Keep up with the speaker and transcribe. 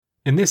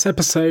In this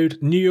episode,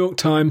 New York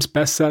Times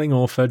bestselling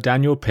author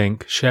Daniel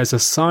Pink shares a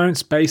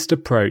science-based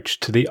approach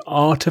to the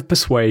art of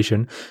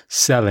persuasion,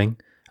 selling,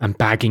 and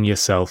bagging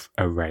yourself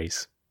a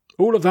raise.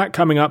 All of that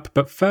coming up,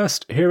 but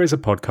first, here is a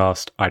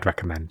podcast I'd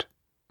recommend.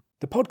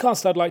 The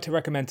podcast I'd like to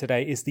recommend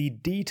today is the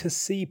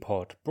D2C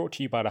Pod, brought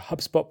to you by the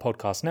HubSpot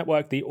Podcast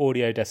Network, the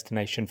audio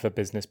destination for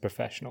business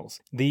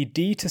professionals. The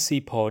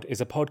D2C Pod is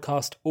a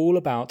podcast all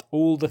about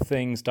all the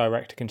things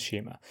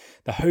direct-to-consumer.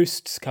 The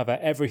hosts cover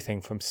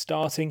everything from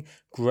starting,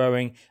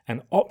 growing,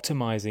 and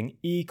optimizing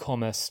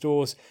e-commerce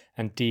stores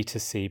and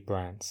D2C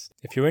brands.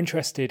 If you're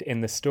interested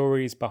in the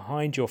stories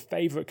behind your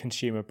favorite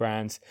consumer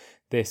brands,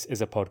 this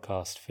is a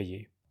podcast for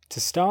you. To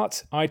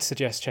start, I'd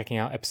suggest checking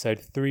out episode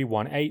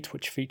 318,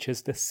 which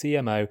features the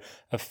CMO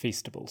of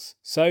Feastables.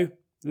 So,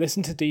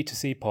 listen to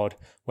D2C Pod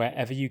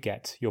wherever you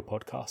get your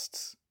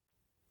podcasts.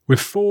 With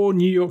 4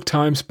 New York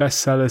Times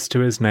bestsellers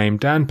to his name,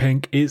 Dan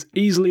Pink is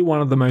easily one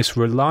of the most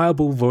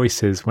reliable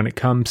voices when it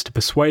comes to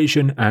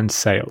persuasion and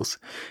sales.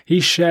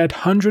 He's shared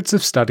hundreds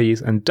of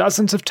studies and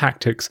dozens of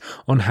tactics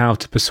on how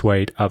to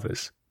persuade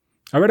others.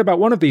 I read about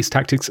one of these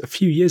tactics a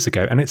few years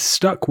ago, and it's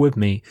stuck with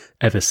me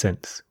ever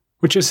since.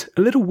 Which is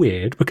a little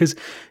weird because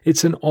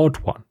it's an odd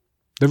one.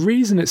 The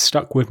reason it's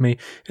stuck with me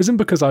isn't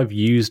because I've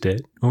used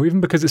it, or even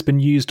because it's been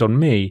used on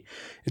me,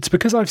 it's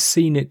because I've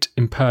seen it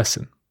in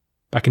person.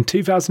 Back in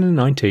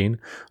 2019,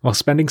 while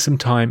spending some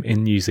time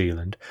in New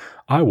Zealand,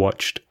 I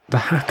watched The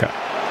Haka.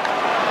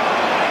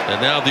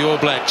 And now the All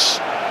Blacks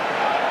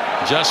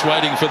just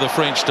waiting for the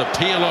French to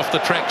peel off the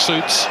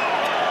tracksuits,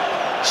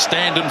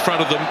 stand in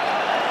front of them,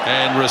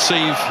 and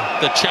receive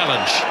the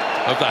challenge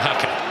of The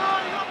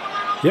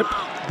Haka. Yep.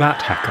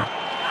 That Haka.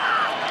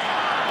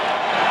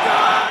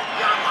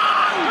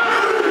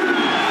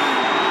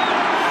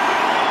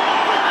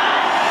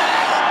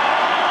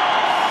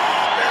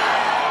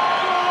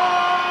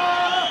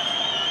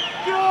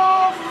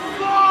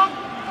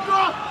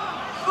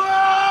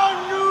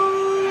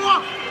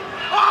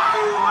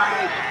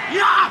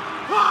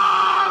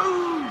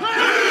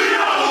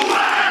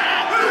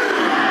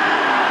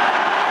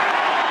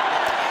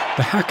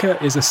 The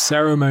Haka is a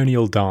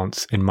ceremonial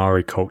dance in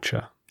Maori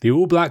culture. The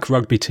All Black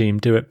rugby team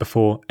do it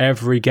before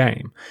every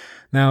game.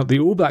 Now, the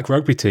All Black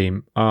rugby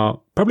team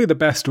are probably the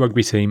best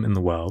rugby team in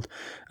the world,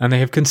 and they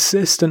have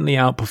consistently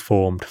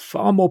outperformed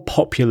far more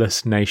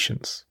populous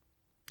nations.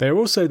 They are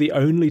also the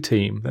only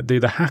team that do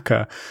the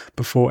Haka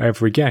before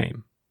every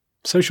game.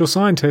 Social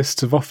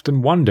scientists have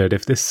often wondered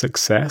if this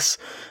success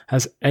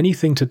has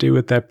anything to do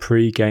with their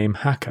pre-game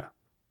Haka.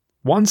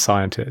 One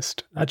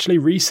scientist actually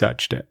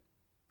researched it.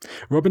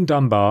 Robin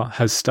Dunbar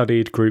has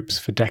studied groups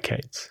for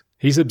decades.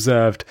 He's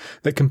observed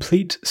that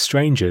complete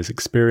strangers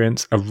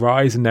experience a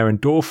rise in their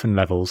endorphin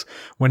levels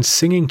when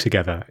singing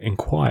together in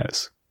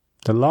choirs.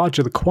 The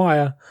larger the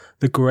choir,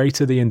 the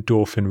greater the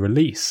endorphin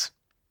release.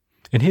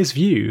 In his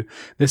view,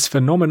 this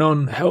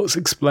phenomenon helps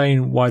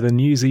explain why the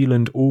New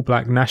Zealand All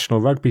Black national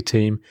rugby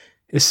team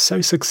is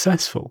so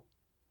successful.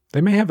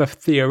 They may have a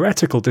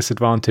theoretical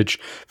disadvantage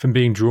from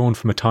being drawn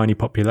from a tiny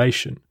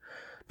population,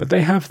 but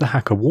they have the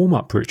Haka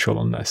warm-up ritual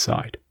on their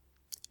side.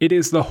 It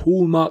is the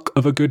hallmark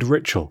of a good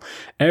ritual.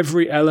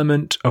 Every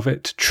element of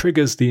it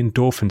triggers the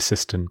endorphin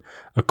system,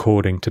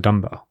 according to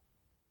Dunbar.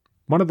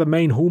 One of the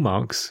main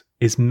hallmarks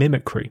is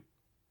mimicry.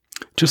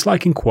 Just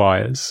like in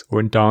choirs or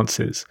in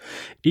dances,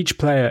 each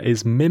player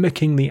is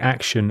mimicking the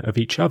action of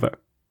each other.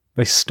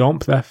 They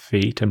stomp their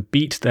feet and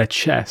beat their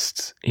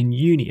chests in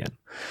union.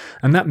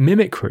 And that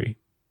mimicry,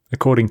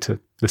 according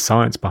to the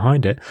science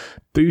behind it,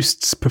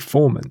 boosts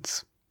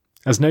performance.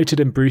 As noted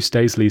in Bruce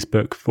Daisley's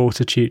book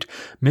Fortitude,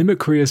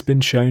 mimicry has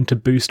been shown to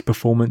boost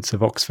performance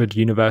of Oxford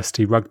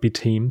University rugby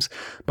teams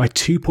by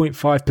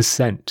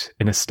 2.5%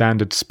 in a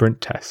standard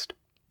sprint test.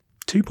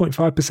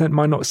 2.5%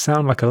 might not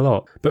sound like a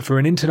lot, but for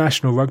an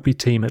international rugby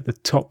team at the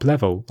top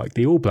level, like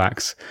the All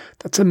Blacks,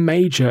 that's a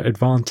major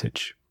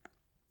advantage.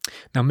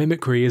 Now,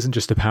 mimicry isn't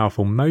just a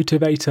powerful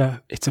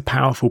motivator, it's a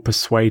powerful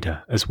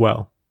persuader as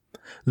well.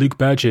 Luke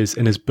Burgess,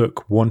 in his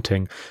book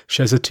Wanting,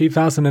 shares a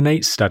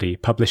 2008 study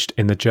published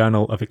in the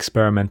Journal of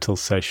Experimental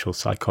Social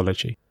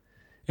Psychology.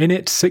 In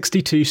it,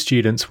 62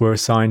 students were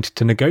assigned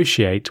to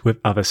negotiate with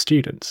other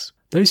students.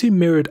 Those who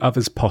mirrored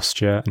others'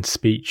 posture and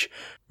speech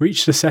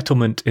reached a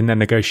settlement in their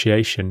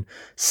negotiation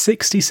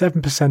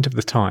 67% of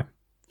the time.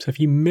 So if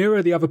you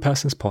mirror the other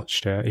person's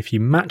posture, if you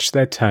match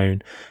their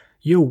tone,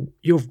 you're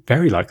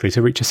very likely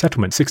to reach a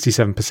settlement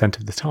 67%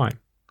 of the time.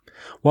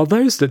 While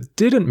those that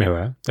didn't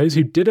mirror, those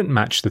who didn't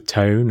match the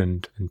tone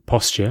and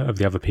posture of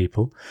the other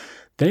people,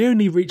 they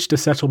only reached a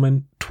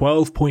settlement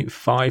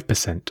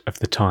 12.5% of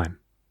the time.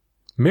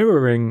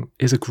 Mirroring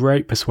is a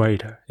great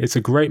persuader, it's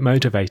a great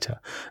motivator,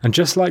 and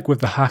just like with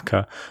the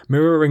Haka,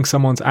 mirroring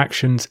someone's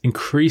actions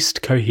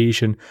increased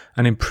cohesion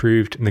and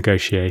improved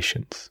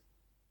negotiations.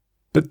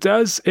 But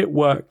does it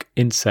work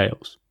in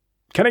sales?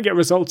 Can it get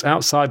results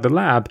outside the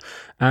lab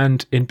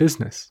and in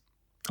business?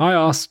 I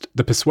asked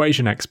the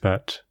persuasion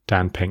expert,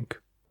 Dan Pink.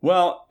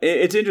 Well,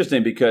 it's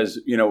interesting because,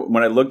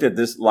 when I looked at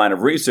this line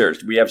of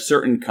research, we have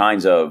certain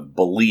kinds of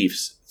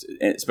beliefs,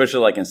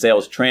 especially like in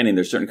sales training.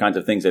 There's certain kinds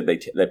of things that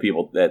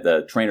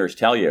the trainers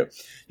tell you.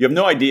 You have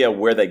no idea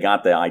where they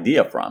got the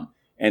idea from.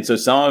 And so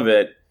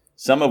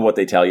some of what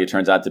they tell you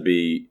turns out to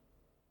be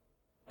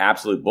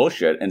absolute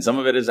bullshit, and some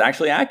of it is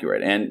actually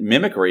accurate. And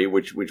mimicry,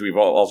 which we've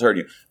also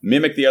heard,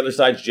 mimic the other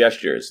side's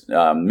gestures,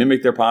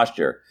 mimic their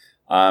posture.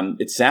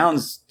 It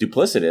sounds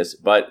duplicitous,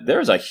 but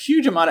there's a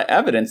huge amount of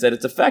evidence that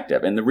it's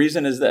effective. And the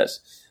reason is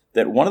this,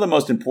 that one of the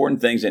most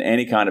important things in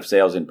any kind of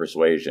sales and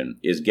persuasion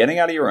is getting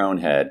out of your own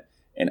head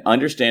and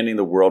understanding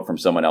the world from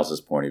someone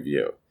else's point of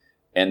view.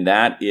 And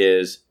that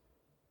is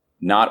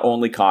not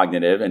only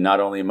cognitive and not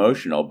only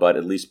emotional, but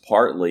at least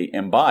partly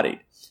embodied.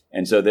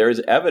 And so there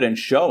is evidence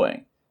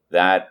showing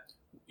that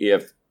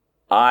if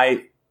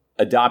I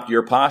adopt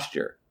your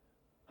posture,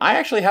 I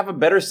actually have a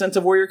better sense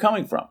of where you're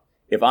coming from.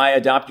 If I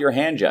adopt your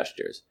hand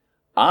gestures,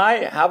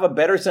 I have a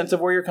better sense of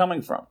where you're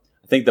coming from.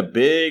 I think the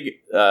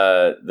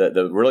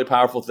the really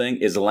powerful thing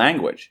is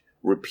language,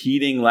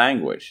 repeating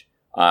language.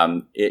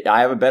 I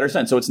have a better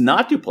sense. So it's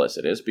not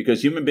duplicitous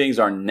because human beings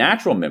are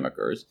natural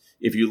mimickers.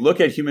 If you look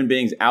at human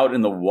beings out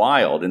in the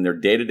wild in their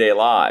day-to-day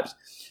lives,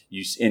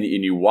 and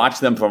you watch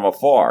them from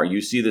afar, you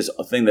see this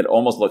thing that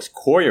almost looks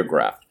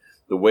choreographed,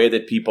 the way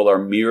that people are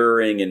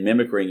mirroring and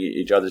mimicking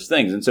each other's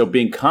things. And so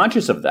being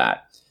conscious of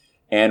that,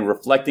 and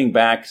reflecting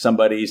back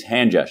somebody's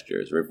hand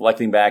gestures,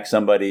 reflecting back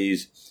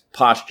somebody's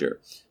posture,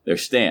 their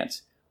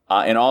stance,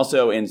 and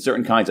also in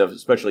certain kinds of,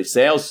 especially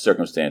sales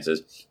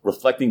circumstances,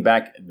 reflecting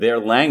back their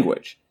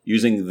language,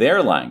 using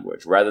their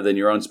language rather than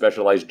your own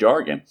specialized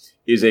jargon,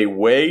 is a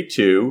way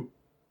to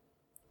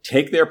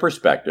take their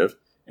perspective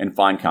and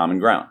find common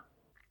ground.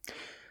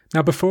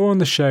 Now, before on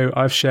the show,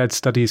 I've shared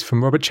studies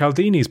from Robert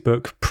Cialdini's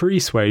book,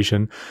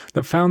 Persuasion,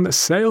 that found that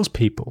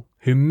salespeople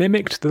who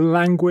mimicked the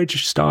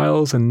language,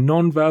 styles, and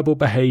non-verbal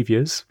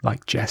behaviors,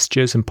 like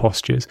gestures and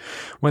postures,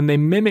 when they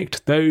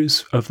mimicked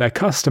those of their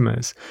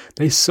customers,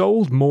 they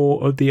sold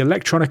more of the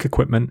electronic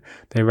equipment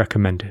they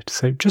recommended.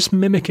 So just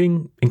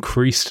mimicking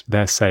increased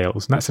their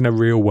sales, and that's in a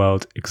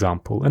real-world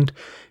example. And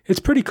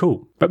it's pretty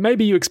cool, but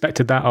maybe you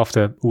expected that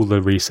after all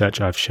the research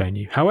I've shown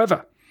you.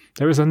 However,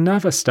 there is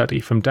another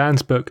study from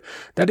Dan's book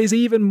that is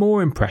even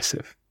more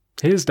impressive.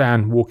 Here's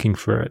Dan walking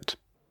through it.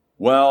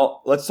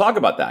 Well, let's talk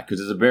about that because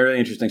there's a very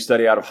interesting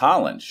study out of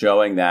Holland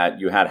showing that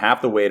you had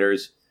half the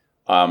waiters,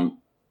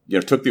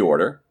 took the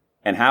order,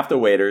 and half the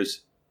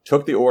waiters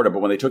took the order. But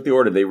when they took the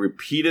order, they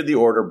repeated the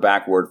order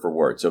back word for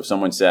word. So if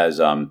someone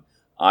says,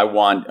 "I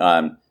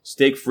want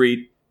steak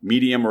frite,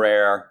 medium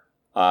rare,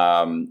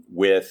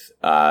 with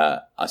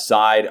a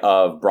side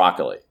of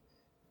broccoli,"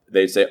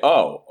 they'd say,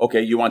 "Oh,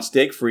 okay, you want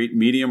steak frite,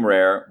 medium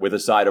rare, with a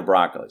side of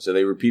broccoli." So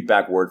they repeat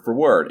back word for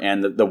word.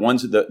 And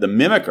the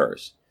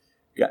mimickers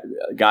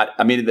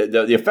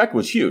the effect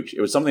was huge.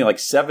 It was something like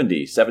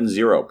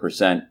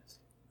 70%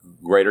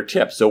 greater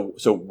tips. So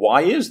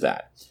why is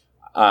that?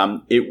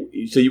 So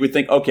you would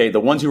think, okay,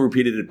 the ones who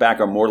repeated it back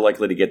are more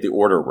likely to get the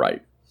order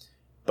right.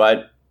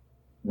 But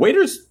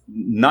waiters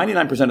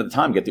 99% of the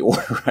time get the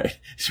order right.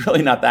 It's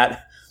really not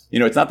that,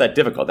 it's not that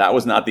difficult. That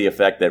was not the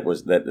effect that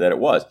it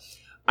was.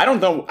 I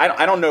don't know.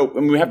 I don't know. I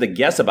mean, we have to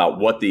guess about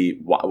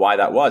why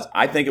that was.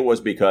 I think it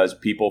was because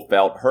people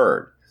felt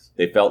heard.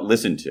 They felt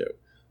listened to.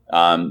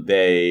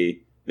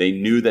 They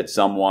knew that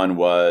someone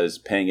was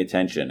paying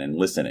attention and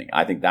listening.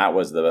 I think that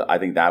was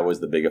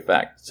the big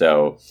effect.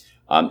 So,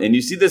 and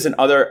you see this in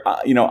other.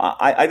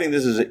 I think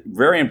this is a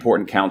very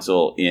important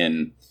counsel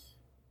in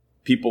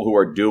people who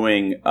are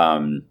doing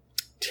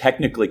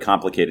technically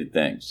complicated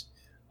things,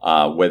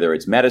 whether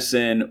it's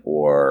medicine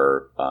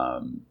or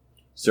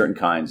certain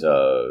kinds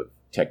of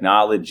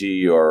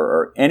technology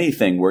or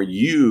anything where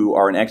you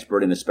are an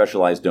expert in a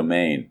specialized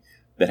domain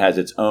that has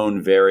its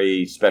own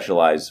very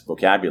specialized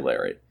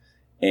vocabulary.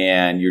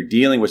 And you're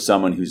dealing with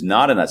someone who's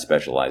not in that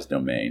specialized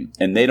domain,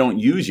 and they don't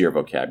use your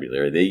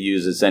vocabulary. They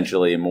use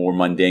essentially a more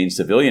mundane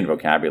civilian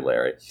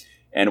vocabulary.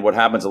 And what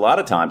happens a lot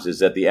of times is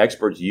that the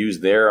experts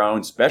use their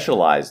own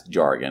specialized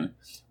jargon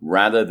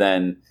rather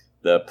than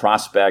the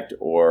prospect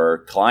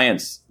or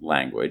client's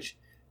language.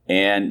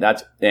 And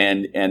that's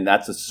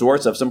the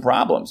source of some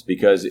problems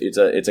because it's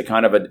a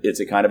kind of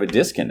a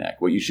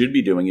disconnect. What you should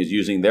be doing is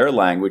using their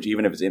language,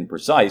 even if it's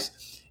imprecise,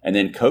 and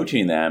then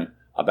coaching them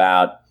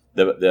about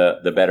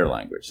the better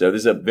language. So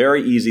this is a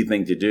very easy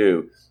thing to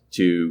do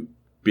to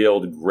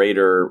build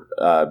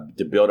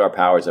our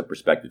powers of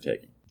perspective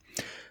taking.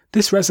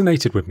 This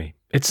resonated with me.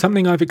 It's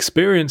something I've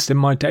experienced in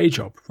my day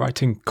job,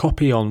 writing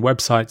copy on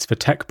websites for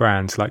tech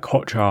brands like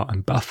Hotjar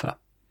and Buffer.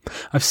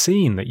 I've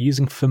seen that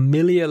using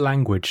familiar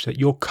language that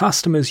your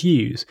customers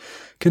use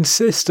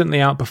consistently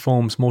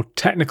outperforms more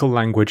technical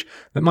language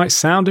that might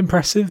sound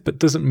impressive but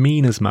doesn't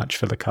mean as much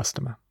for the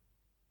customer.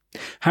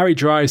 Harry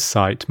Dry's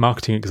site,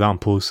 Marketing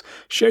Examples,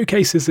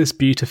 showcases this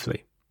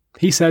beautifully.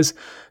 He says,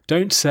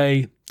 don't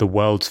say the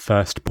world's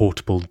first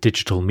portable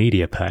digital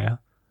media player.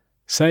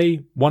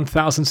 Say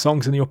 1,000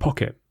 songs in your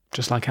pocket,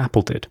 just like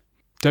Apple did.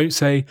 Don't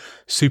say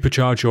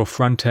supercharge your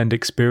front-end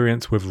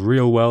experience with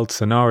real-world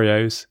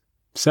scenarios.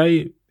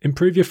 Say,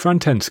 improve your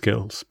front-end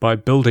skills by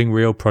building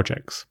real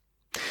projects.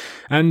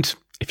 And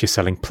if you're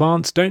selling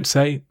plants, don't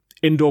say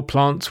indoor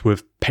plants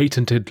with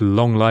patented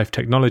long-life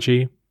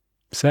technology.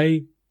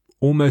 Say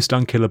almost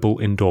unkillable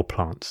indoor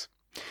plants.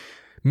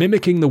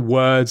 Mimicking the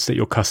words that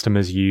your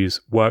customers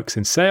use works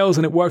in sales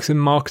and it works in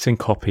marketing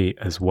copy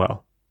as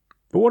well.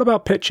 But what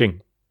about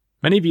pitching?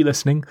 Many of you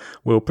listening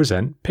will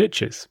present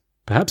pitches,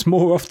 perhaps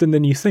more often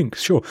than you think.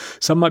 Sure,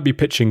 some might be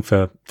pitching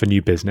for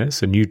new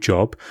business, a new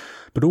job,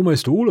 but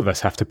almost all of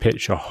us have to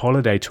pitch a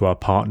holiday to our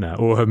partner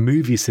or a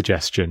movie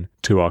suggestion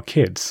to our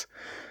kids.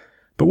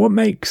 But what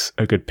makes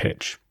a good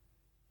pitch?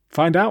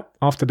 Find out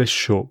after this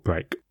short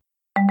break.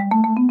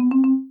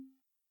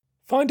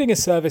 Finding a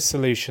service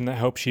solution that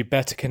helps you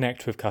better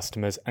connect with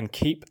customers and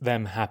keep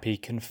them happy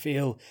can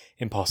feel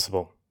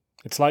impossible.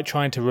 It's like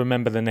trying to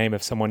remember the name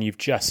of someone you've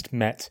just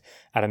met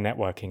at a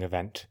networking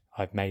event.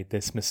 I've made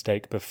this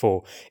mistake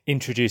before,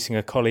 introducing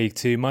a colleague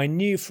to my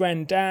new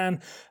friend Dan,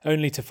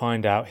 only to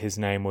find out his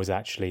name was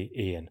actually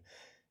Ian.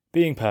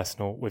 Being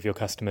personal with your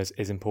customers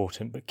is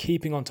important, but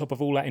keeping on top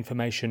of all that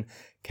information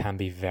can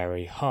be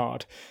very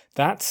hard.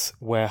 That's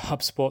where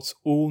HubSpot's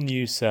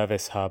all-new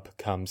Service Hub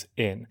comes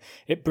in.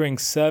 It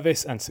brings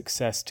service and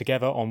success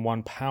together on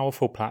one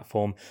powerful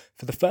platform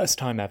for the first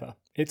time ever.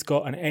 It's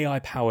got an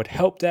AI-powered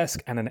help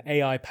desk and an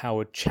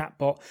AI-powered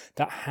chatbot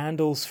that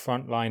handles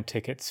frontline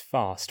tickets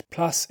fast.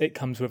 Plus, it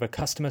comes with a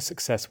customer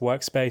success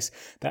workspace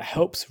that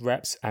helps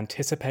reps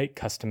anticipate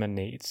customer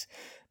needs.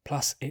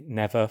 Plus, it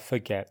never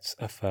forgets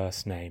a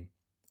first name.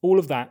 All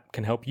of that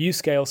can help you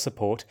scale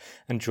support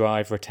and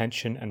drive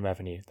retention and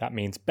revenue. That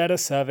means better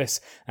service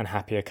and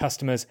happier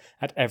customers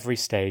at every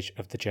stage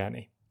of the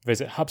journey.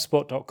 Visit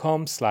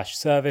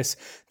HubSpot.com/service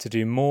to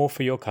do more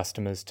for your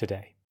customers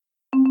today.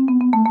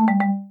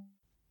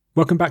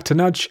 Welcome back to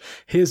Nudge.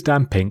 Here's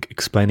Dan Pink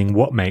explaining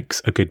what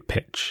makes a good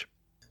pitch.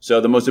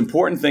 So the most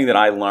important thing that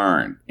I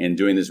learned in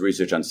doing this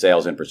research on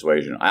sales and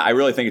persuasion, I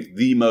really think it's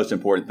the most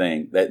important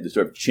thing that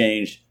sort of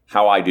changed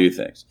how I do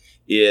things,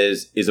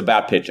 is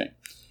about pitching.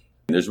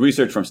 There's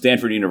research from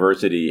Stanford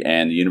University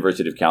and the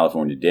University of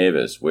California,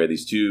 Davis, where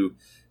these two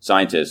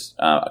scientists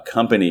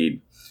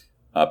accompanied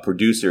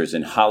producers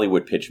in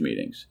Hollywood pitch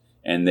meetings.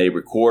 And they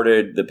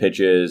recorded the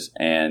pitches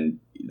and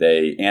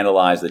they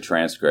analyzed the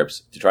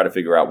transcripts to try to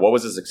figure out what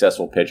was a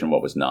successful pitch and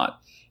what was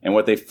not. And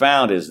what they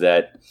found is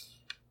that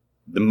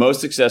the most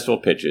successful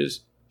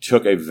pitches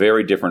took a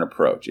very different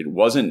approach. It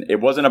wasn't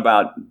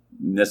about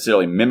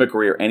necessarily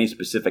mimicry or any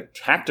specific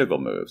tactical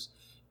moves.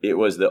 It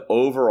was the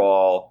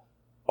overall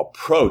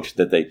approach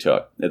that they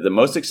took. The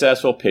most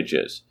successful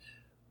pitches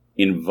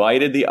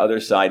invited the other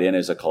side in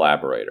as a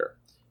collaborator.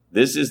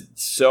 This is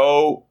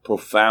so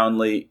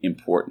profoundly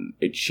important.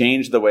 It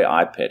changed the way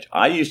I pitch.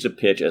 I used to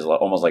pitch as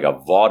almost like a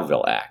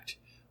vaudeville act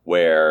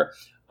where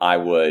I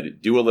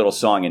would do a little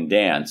song and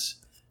dance,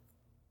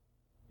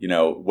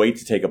 wait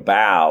to take a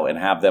bow and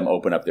have them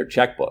open up their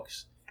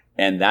checkbooks.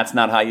 And that's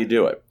not how you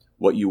do it.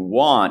 What you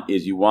want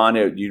is you want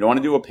to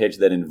do a pitch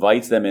that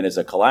invites them in as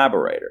a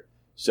collaborator.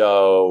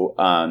 So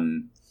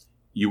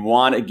you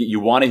want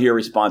to hear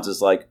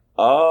responses like,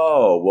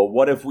 "Oh, well,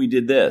 what if we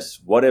did this?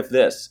 What if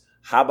this?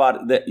 How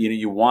about that?"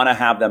 You want to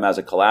have them as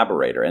a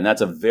collaborator, and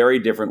that's a very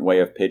different way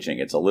of pitching.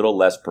 It's a little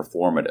less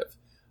performative,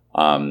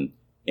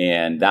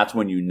 and that's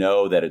when you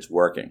know that it's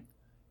working.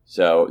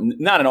 So,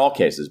 not in all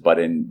cases, but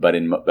in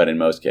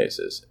most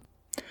cases.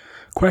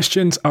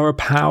 Questions are a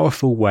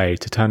powerful way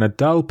to turn a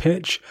dull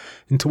pitch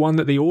into one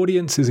that the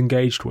audience is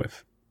engaged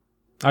with.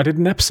 I did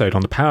an episode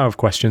on the power of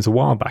questions a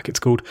while back. It's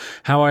called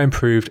How I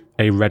Improved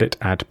a Reddit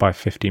Ad by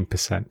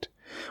 15%.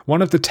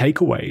 One of the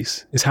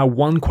takeaways is how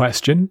one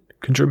question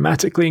can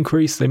dramatically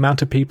increase the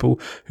amount of people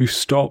who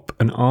stop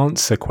and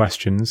answer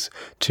questions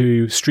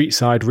to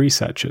street-side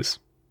researchers.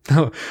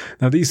 Now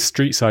these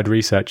street-side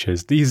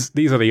researchers, these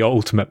are the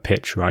ultimate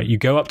pitch, right? You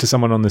go up to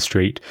someone on the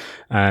street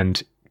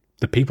and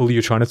the people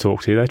you're trying to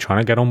talk to, they're trying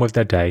to get on with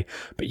their day,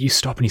 but you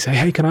stop and you say,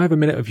 "Hey, can I have a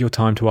minute of your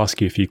time to ask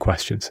you a few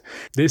questions?"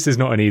 This is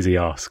not an easy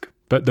ask,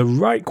 but the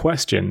right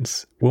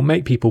questions will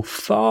make people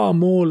far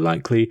more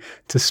likely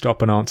to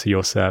stop and answer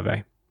your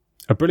survey.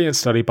 A brilliant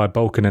study by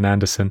Balkin and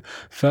Anderson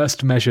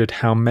first measured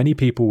how many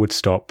people would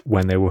stop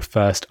when they were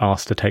first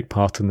asked to take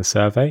part in the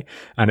survey,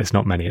 and it's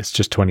not many, it's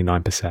just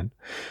 29%.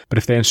 But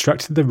if they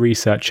instructed the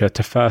researcher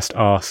to first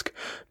ask,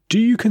 "Do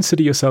you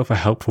consider yourself a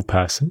helpful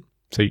person?"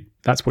 So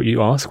that's what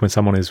you ask when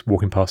someone is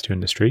walking past you in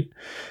the street.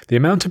 The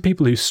amount of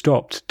people who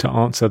stopped to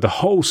answer the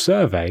whole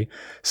survey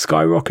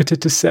skyrocketed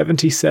to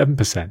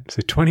 77%.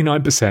 So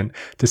 29%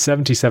 to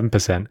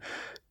 77%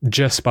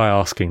 just by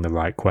asking the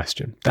right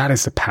question. That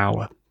is the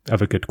power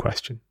of a good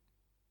question.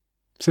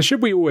 So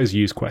should we always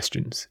use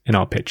questions in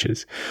our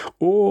pitches?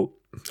 Or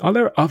are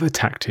there other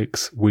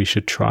tactics we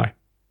should try?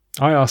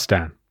 I asked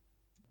Dan.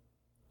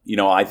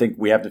 I think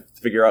we have to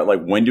figure out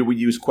when do we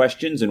use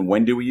questions and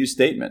when do we use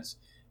statements?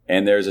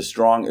 And there's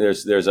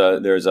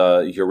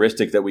a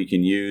heuristic that we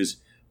can use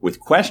with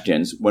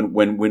questions.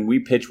 When we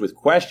pitch with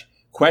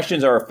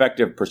questions are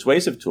effective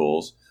persuasive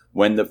tools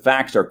when the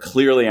facts are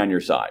clearly on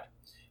your side.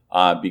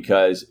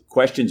 because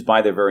questions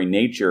by their very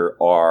nature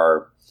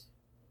are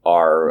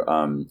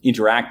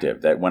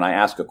interactive. That when I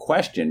ask a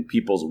question,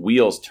 people's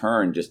wheels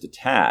turn just a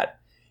tad,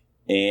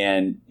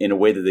 and in a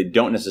way that they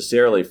don't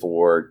necessarily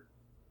for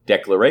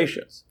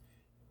declarations.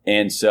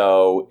 And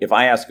so if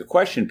I ask a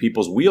question,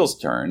 people's wheels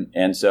turn.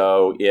 And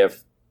so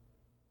if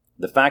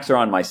the facts are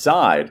on my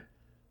side,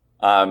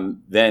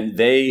 then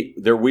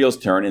their wheels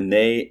turn and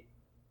they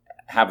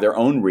have their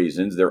own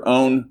reasons, their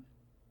own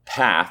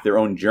path, their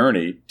own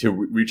journey to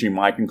reaching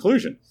my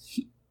conclusion.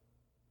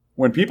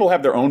 When people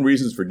have their own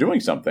reasons for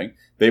doing something,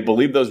 they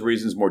believe those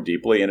reasons more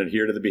deeply and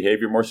adhere to the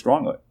behavior more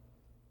strongly.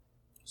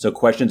 So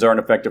questions are an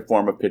effective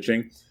form of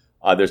pitching.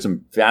 There's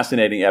some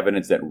fascinating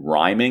evidence that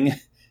rhyming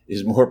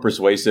is more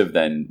persuasive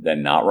than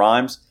not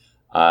rhymes.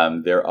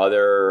 There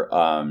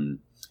are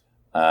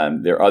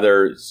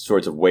other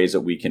sorts of ways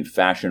that we can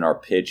fashion our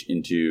pitch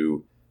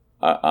into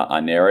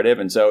a narrative.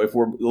 And so if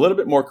we're a little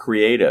bit more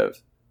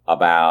creative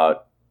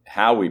about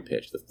how we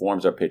pitch, the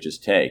forms our pitches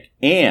take,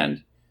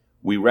 and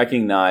we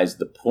recognize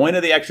the point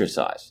of the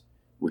exercise,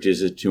 which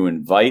is to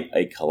invite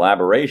a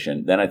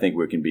collaboration, then I think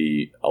we can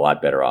be a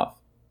lot better off.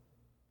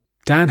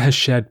 Dan has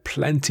shared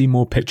plenty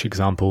more pitch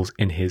examples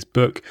in his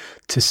book,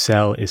 To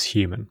Sell is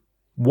Human.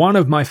 One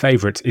of my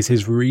favourites is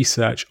his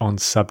research on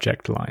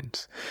subject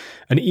lines.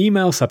 An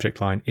email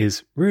subject line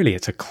it's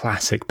a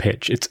classic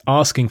pitch. It's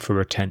asking for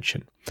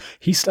attention.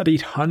 He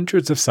studied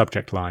hundreds of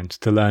subject lines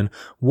to learn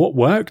what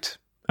worked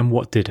and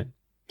what didn't.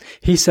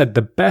 He said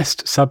the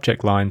best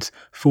subject lines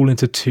fall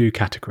into two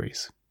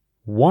categories.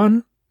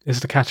 One is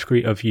the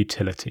category of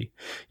utility.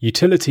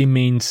 Utility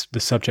means the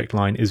subject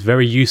line is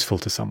very useful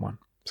to someone.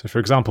 So for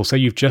example, say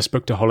you've just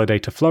booked a holiday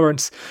to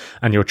Florence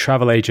and your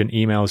travel agent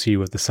emails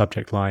you with the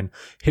subject line,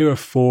 "Here are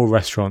 4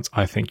 restaurants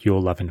I think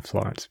you'll love in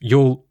Florence."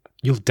 You'll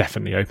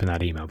definitely open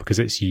that email because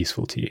it's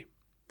useful to you.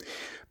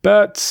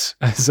 But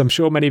as I'm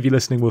sure many of you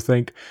listening will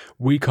think,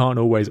 we can't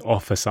always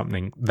offer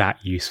something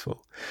that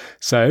useful.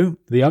 So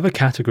the other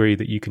category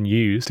that you can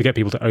use to get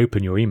people to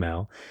open your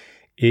email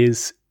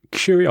is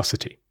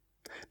curiosity.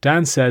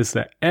 Dan says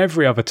that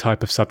every other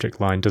type of subject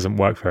line doesn't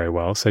work very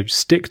well, so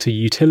stick to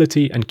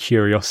utility and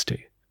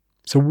curiosity.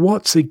 So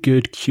what's a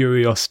good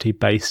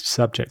curiosity-based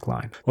subject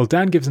line? Well,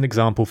 Dan gives an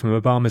example from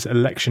Obama's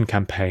election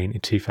campaign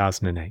in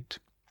 2008.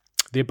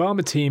 The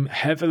Obama team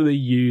heavily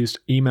used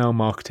email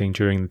marketing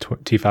during the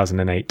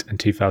 2008 and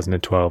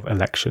 2012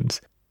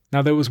 elections.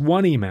 Now, there was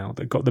one email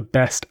that got the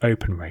best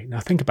open rate. Now,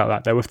 think about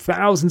that. There were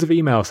thousands of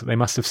emails that they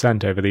must have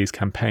sent over these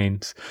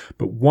campaigns,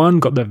 but one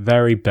got the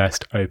very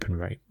best open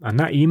rate. And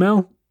that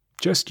email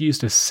just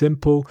used a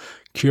simple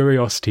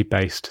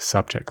curiosity-based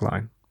subject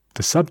line.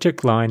 The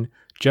subject line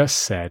just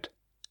said,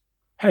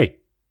 "Hey."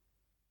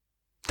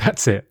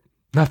 That's it.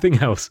 Nothing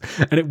else.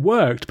 And it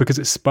worked because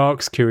it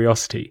sparks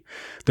curiosity.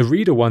 The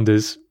reader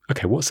wonders,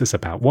 okay, what's this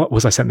about? What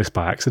was I sent this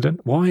by accident?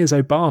 Why is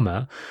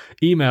Obama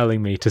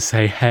emailing me to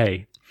say,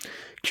 hey?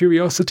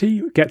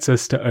 Curiosity gets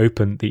us to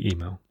open the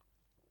email.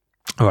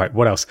 All right,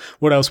 what else?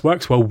 What else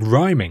works? Well,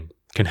 rhyming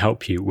can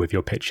help you with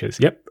your pitches.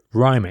 Yep,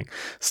 rhyming.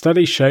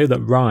 Studies show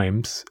that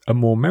rhymes are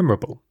more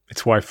memorable.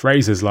 It's why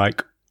phrases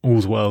like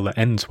 "all's well that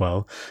ends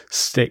well"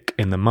 stick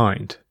in the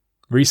mind.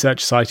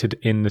 Research cited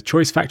in the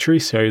Choice Factory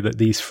show that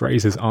these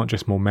phrases aren't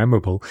just more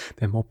memorable,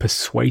 they're more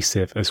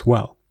persuasive as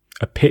well.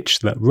 A pitch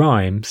that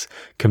rhymes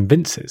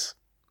convinces.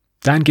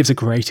 Dan gives a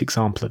great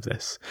example of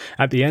this.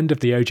 At the end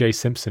of the O.J.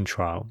 Simpson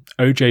trial,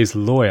 O.J.'s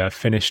lawyer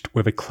finished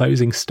with a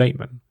closing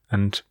statement,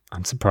 and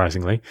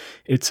unsurprisingly,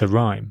 it's a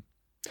rhyme.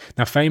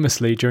 Now,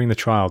 famously, during the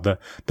trial,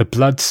 the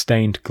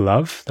blood-stained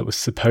glove that was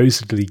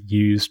supposedly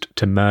used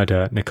to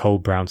murder Nicole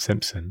Brown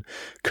Simpson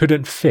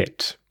couldn't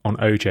fit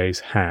on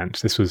O.J.'s hand.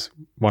 This was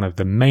one of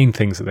the main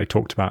things that they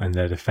talked about in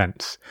their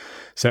defense.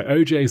 So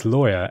O.J.'s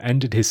lawyer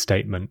ended his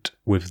statement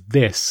with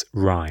this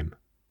rhyme.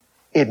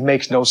 "It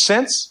makes no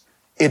sense.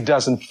 It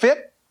doesn't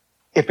fit.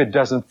 If it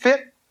doesn't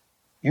fit,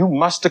 you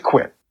must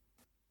acquit."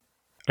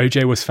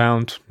 O.J. was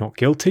found not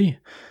guilty,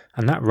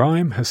 and that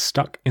rhyme has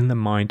stuck in the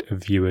mind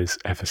of viewers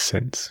ever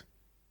since.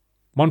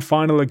 One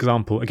final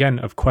example, again,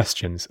 of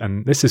questions,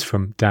 and this is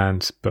from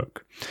Dan's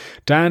book.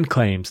 Dan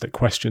claims that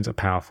questions are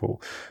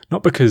powerful,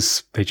 not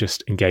because they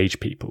just engage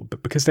people,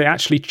 but because they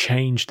actually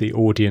change the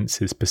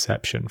audience's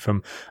perception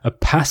from a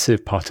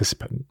passive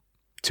participant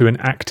to an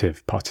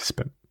active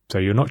participant. So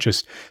you're not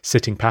just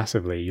sitting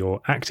passively,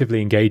 you're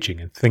actively engaging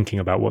and thinking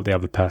about what the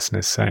other person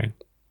is saying.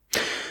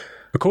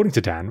 According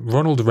to Dan,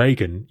 Ronald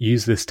Reagan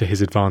used this to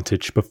his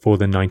advantage before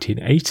the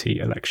 1980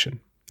 election.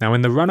 Now,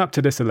 in the run-up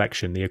to this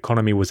election, the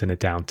economy was in a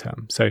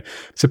downturn. So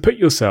put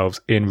yourselves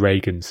in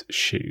Reagan's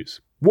shoes.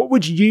 What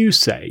would you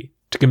say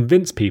to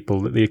convince people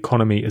that the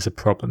economy is a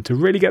problem, to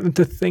really get them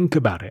to think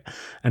about it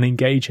and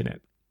engage in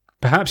it?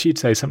 Perhaps you'd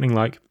say something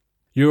like,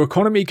 "Your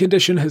economy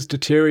condition has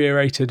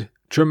deteriorated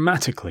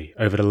dramatically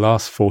over the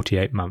last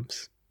 48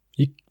 months.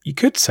 You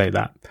could say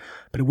that,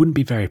 but it wouldn't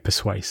be very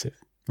persuasive.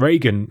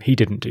 Reagan, he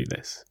didn't do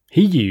this.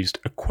 He used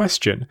a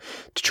question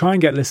to try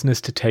and get listeners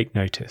to take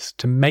notice,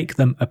 to make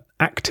them an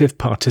active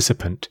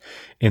participant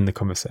in the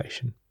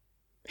conversation.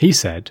 He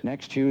said,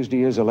 "Next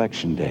Tuesday is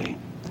Election Day.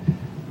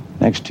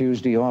 Next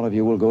Tuesday, all of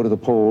you will go to the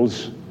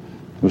polls,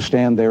 will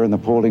stand there in the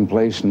polling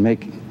place and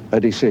make a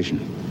decision.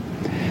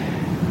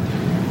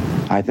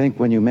 I think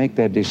when you make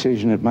that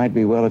decision, it might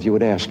be well if you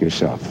would ask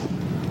yourself,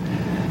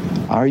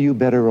 are you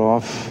better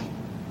off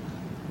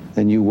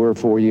than you were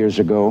 4 years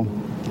ago?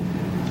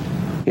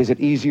 Is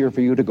it easier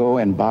for you to go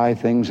and buy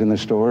things in the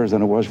stores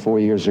than it was 4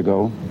 years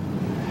ago?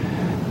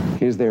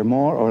 Is there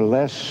more or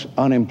less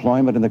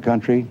unemployment in the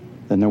country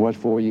than there was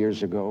 4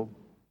 years ago?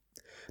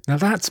 Now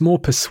that's more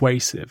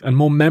persuasive and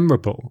more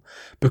memorable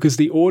because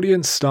the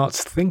audience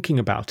starts thinking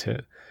about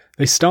it.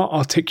 They start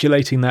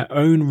articulating their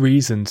own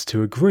reasons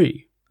to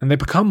agree, and they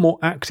become more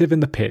active in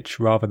the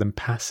pitch rather than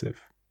passive.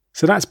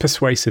 So that's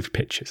persuasive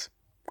pitches.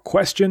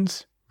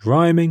 Questions,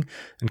 rhyming,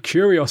 and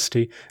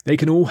curiosity, they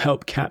can all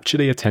help capture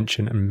the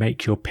attention and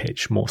make your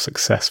pitch more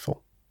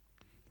successful.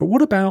 But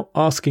what about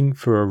asking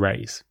for a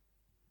raise?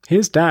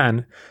 Here's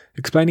Dan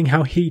explaining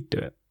how he'd do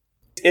it.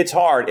 It's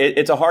hard.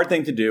 It's a hard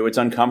thing to do. It's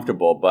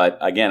uncomfortable. But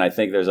again, I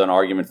think there's an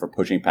argument for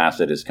pushing past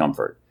the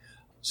discomfort.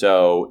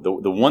 So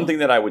the one thing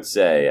that I would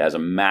say as a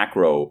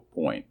macro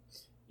point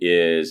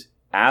is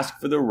ask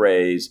for the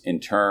raise in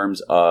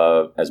terms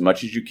of, as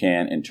much as you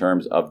can, in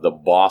terms of the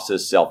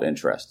boss's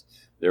self-interest.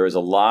 There's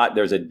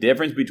a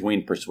difference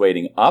between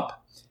persuading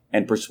up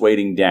and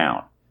persuading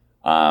down.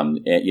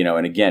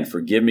 And again,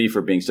 forgive me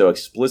for being so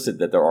explicit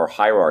that there are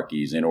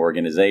hierarchies in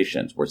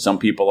organizations where some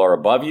people are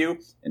above you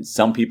and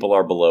some people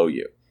are below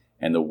you.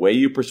 And the way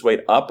you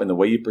persuade up and the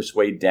way you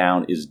persuade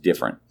down is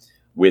different.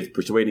 With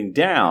persuading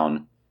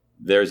down,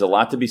 there's a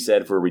lot to be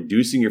said for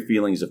reducing your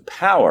feelings of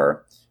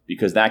power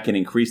because that can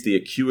increase the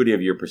acuity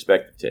of your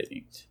perspective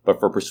taking. But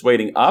for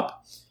persuading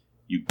up,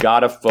 you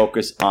gotta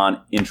focus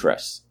on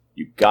interests.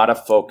 You gotta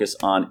focus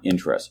on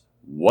interests.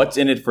 What's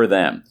in it for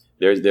them?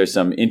 There's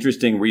some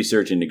interesting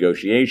research in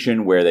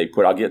negotiation where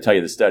I'll tell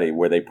you the study,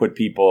 where they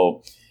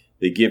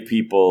give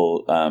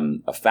people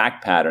a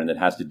fact pattern that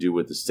has to do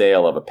with the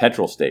sale of a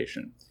petrol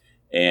station.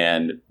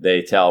 And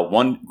they tell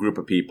one group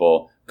of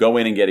people, go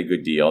in and get a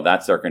good deal.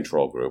 That's their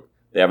control group.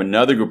 They have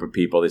another group of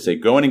people. They say,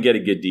 go in and get a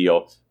good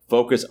deal.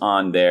 Focus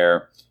on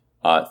their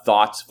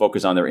thoughts.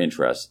 Focus on their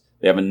interests.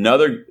 They have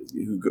another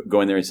who go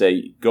in there and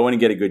say, go in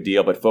and get a good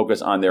deal, but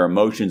focus on their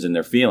emotions and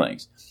their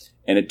feelings.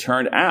 And it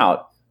turned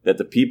out that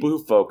the people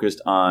who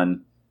focused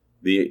on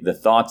the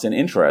thoughts and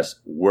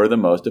interests were the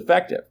most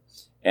effective.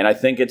 And I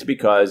think it's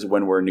because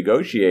when we're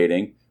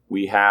negotiating,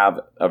 we have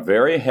a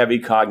very heavy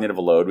cognitive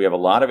load. We have a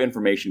lot of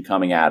information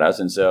coming at us.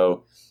 And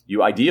so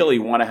you ideally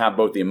want to have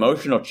both the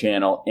emotional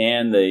channel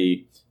and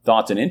the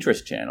thoughts and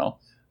interest channel,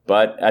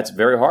 but that's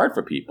very hard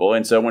for people.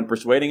 And so when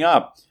persuading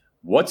up,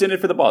 what's in it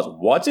for the boss?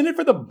 What's in it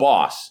for the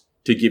boss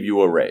to give you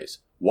a raise?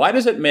 Why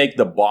does it make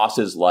the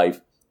boss's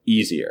life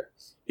easier?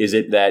 Is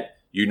it that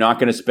you're not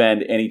going to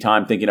spend any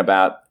time thinking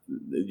about,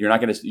 you're not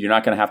going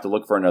to have to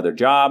look for another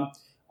job,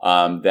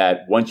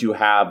 that once you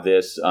have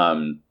this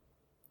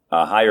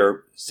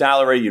higher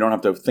salary, you don't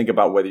have to think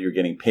about whether you're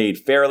getting paid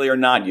fairly or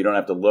not. You don't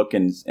have to look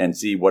and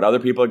see what other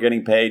people are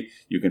getting paid.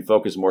 You can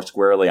focus more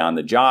squarely on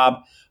the job.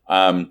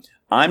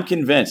 I'm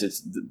convinced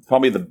it's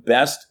probably the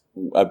best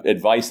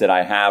advice that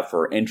I have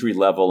for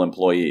entry-level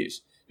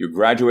employees. You're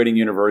graduating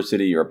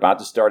university, you're about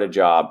to start a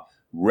job.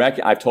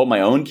 I've told my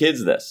own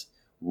kids this.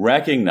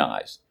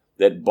 Recognize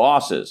that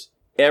bosses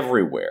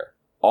everywhere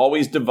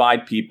always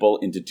divide people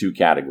into two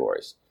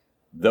categories.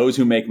 Those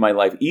who make my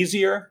life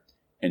easier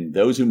and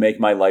those who make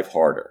my life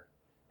harder.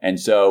 And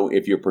so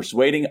if you're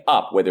persuading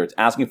up, whether it's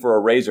asking for a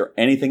raise or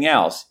anything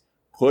else,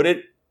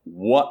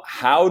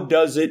 how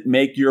does it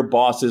make your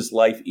boss's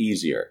life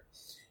easier?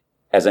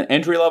 As an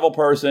entry-level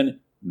person,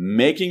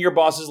 making your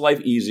boss's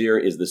life easier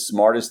is the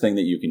smartest thing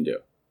that you can do.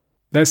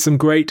 There's some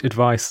great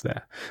advice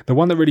there. The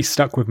one that really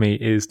stuck with me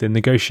is the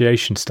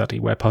negotiation study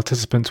where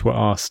participants were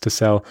asked to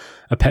sell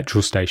a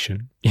petrol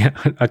station. Yeah,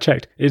 I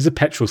checked. It is a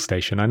petrol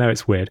station. I know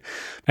it's weird.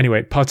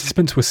 Anyway,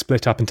 participants were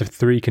split up into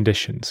 3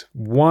 conditions.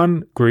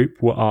 One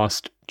group were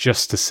asked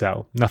just to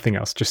sell, nothing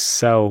else, just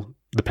sell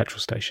the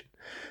petrol station.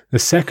 The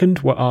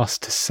second were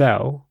asked to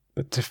sell,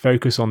 but to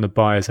focus on the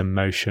buyer's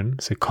emotion.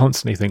 So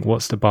constantly think,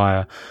 what's the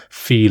buyer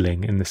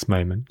feeling in this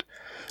moment?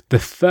 The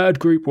third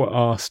group were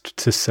asked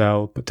to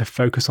sell, but to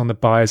focus on the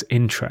buyer's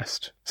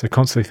interest. So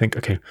constantly think,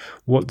 okay,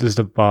 what does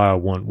the buyer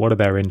want? What are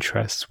their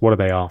interests? What are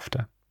they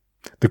after?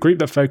 The group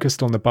that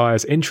focused on the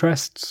buyer's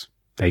interests,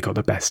 they got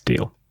the best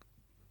deal.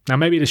 Now,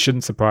 maybe this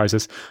shouldn't surprise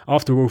us.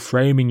 After all,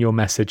 framing your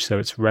message so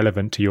it's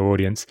relevant to your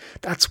audience,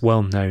 that's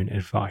well-known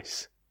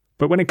advice.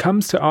 But when it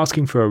comes to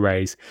asking for a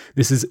raise,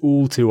 this is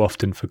all too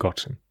often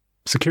forgotten.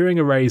 Securing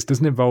a raise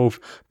doesn't involve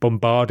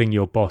bombarding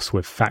your boss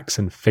with facts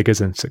and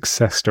figures and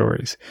success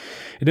stories.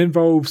 It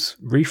involves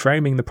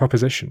reframing the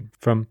proposition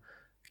from,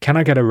 can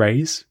I get a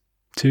raise?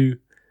 To,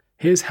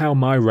 here's how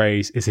my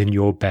raise is in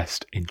your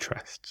best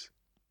interests.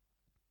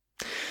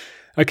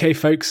 Okay,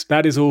 folks,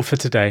 that is all for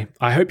today.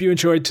 I hope you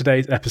enjoyed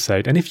today's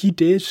episode, and if you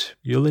did,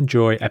 you'll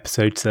enjoy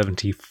episode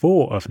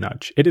 74 of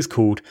Nudge. It is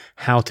called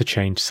How to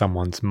Change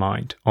Someone's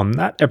Mind. On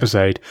that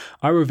episode,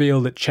 I reveal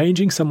that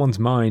changing someone's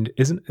mind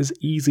isn't as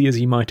easy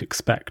as you might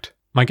expect.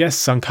 My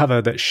guests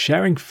uncover that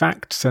sharing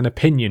facts and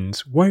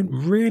opinions won't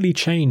really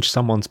change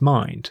someone's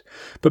mind,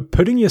 but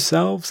putting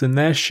yourselves in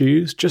their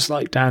shoes, just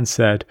like Dan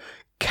said,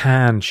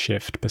 can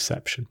shift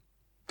perception.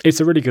 It's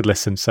a really good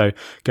listen, so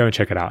go and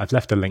check it out. I've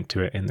left a link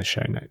to it in the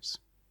show notes.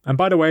 And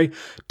by the way,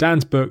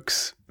 Dan's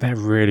books, they're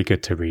really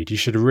good to read. You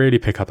should really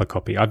pick up a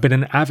copy. I've been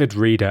an avid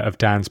reader of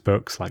Dan's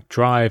books like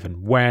Drive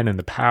and When and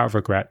The Power of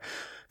Regret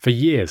for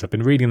years. I've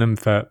been reading them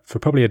for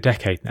probably a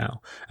decade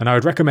now, and I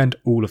would recommend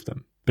all of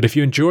them. But if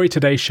you enjoy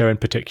today's show in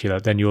particular,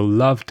 then you'll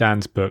love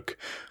Dan's book,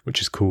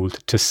 which is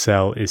called To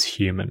Sell is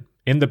Human.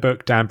 In the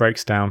book, Dan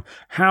breaks down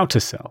how to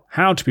sell,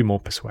 how to be more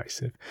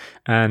persuasive,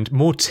 and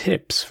more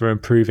tips for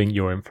improving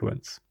your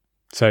influence.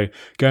 So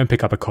go and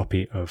pick up a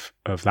copy of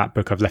that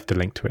book. I've left a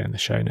link to it in the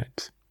show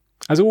notes.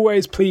 As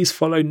always, please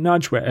follow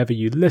Nudge wherever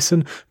you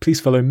listen. Please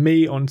follow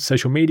me on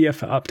social media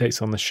for updates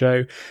on the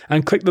show,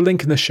 and click the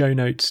link in the show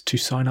notes to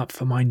sign up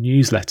for my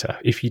newsletter.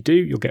 If you do,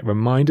 you'll get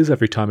reminders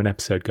every time an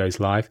episode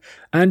goes live,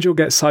 and you'll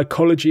get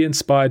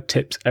psychology-inspired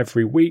tips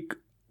every week,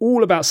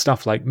 all about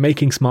stuff like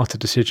making smarter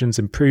decisions,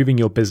 improving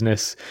your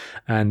business,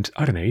 and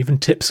I don't know, even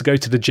tips to go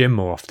to the gym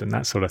more often,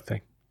 that sort of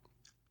thing.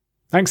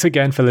 Thanks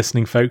again for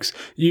listening, folks.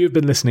 You've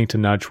been listening to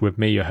Nudge with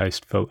me, your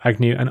host, Phil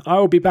Agnew, and I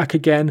will be back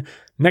again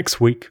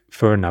next week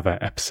for another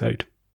episode.